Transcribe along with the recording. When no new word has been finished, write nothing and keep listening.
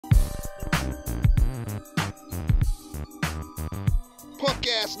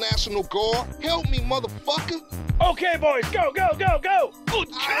suck-ass National Guard. Help me, motherfucker. Okay, boys, go, go, go, go! Good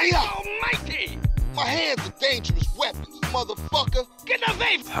God Almighty! My hands are dangerous weapons, motherfucker. Get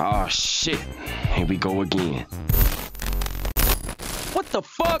away! Oh shit, here we go again. What the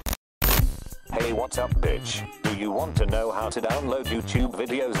fuck? Hey, what's up, bitch? Do you want to know how to download YouTube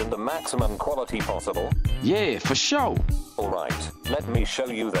videos in the maximum quality possible? Yeah, for sure. Alright, let me show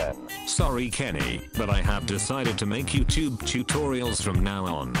you then. Sorry Kenny, but I have decided to make YouTube tutorials from now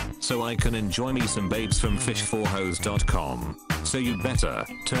on, so I can enjoy me some babes from fish4hoes.com. So you better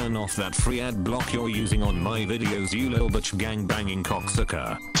turn off that free ad block you're using on my videos, you little bitch gang-banging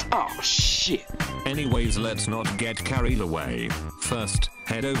cocksucker. Oh shit. Anyways, let's not get carried away. First,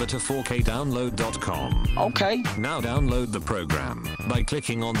 head over to 4kdownload.com. Okay. Now download the program by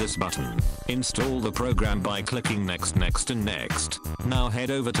clicking on this button. Install the program by clicking next, next and next. Now head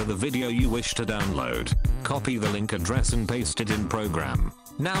over to the video you wish to download. Copy the link address and paste it in program.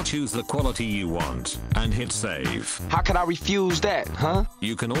 Now choose the quality you want and hit save. How can I refuse that, huh?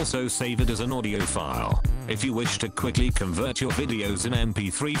 You can also save it as an audio file. If you wish to quickly convert your videos in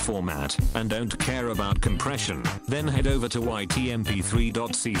MP3 format and don't care about compression, then head over to ytmp3.cc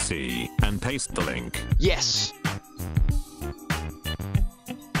and paste the link. Yes.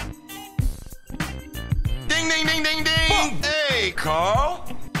 Ding, ding, ding, ding, ding! Hey, Carl!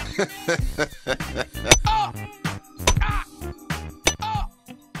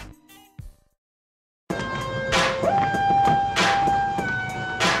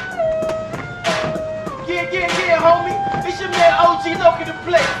 Yeah, homie. It's your man OG Loc in the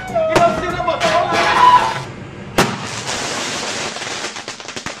place.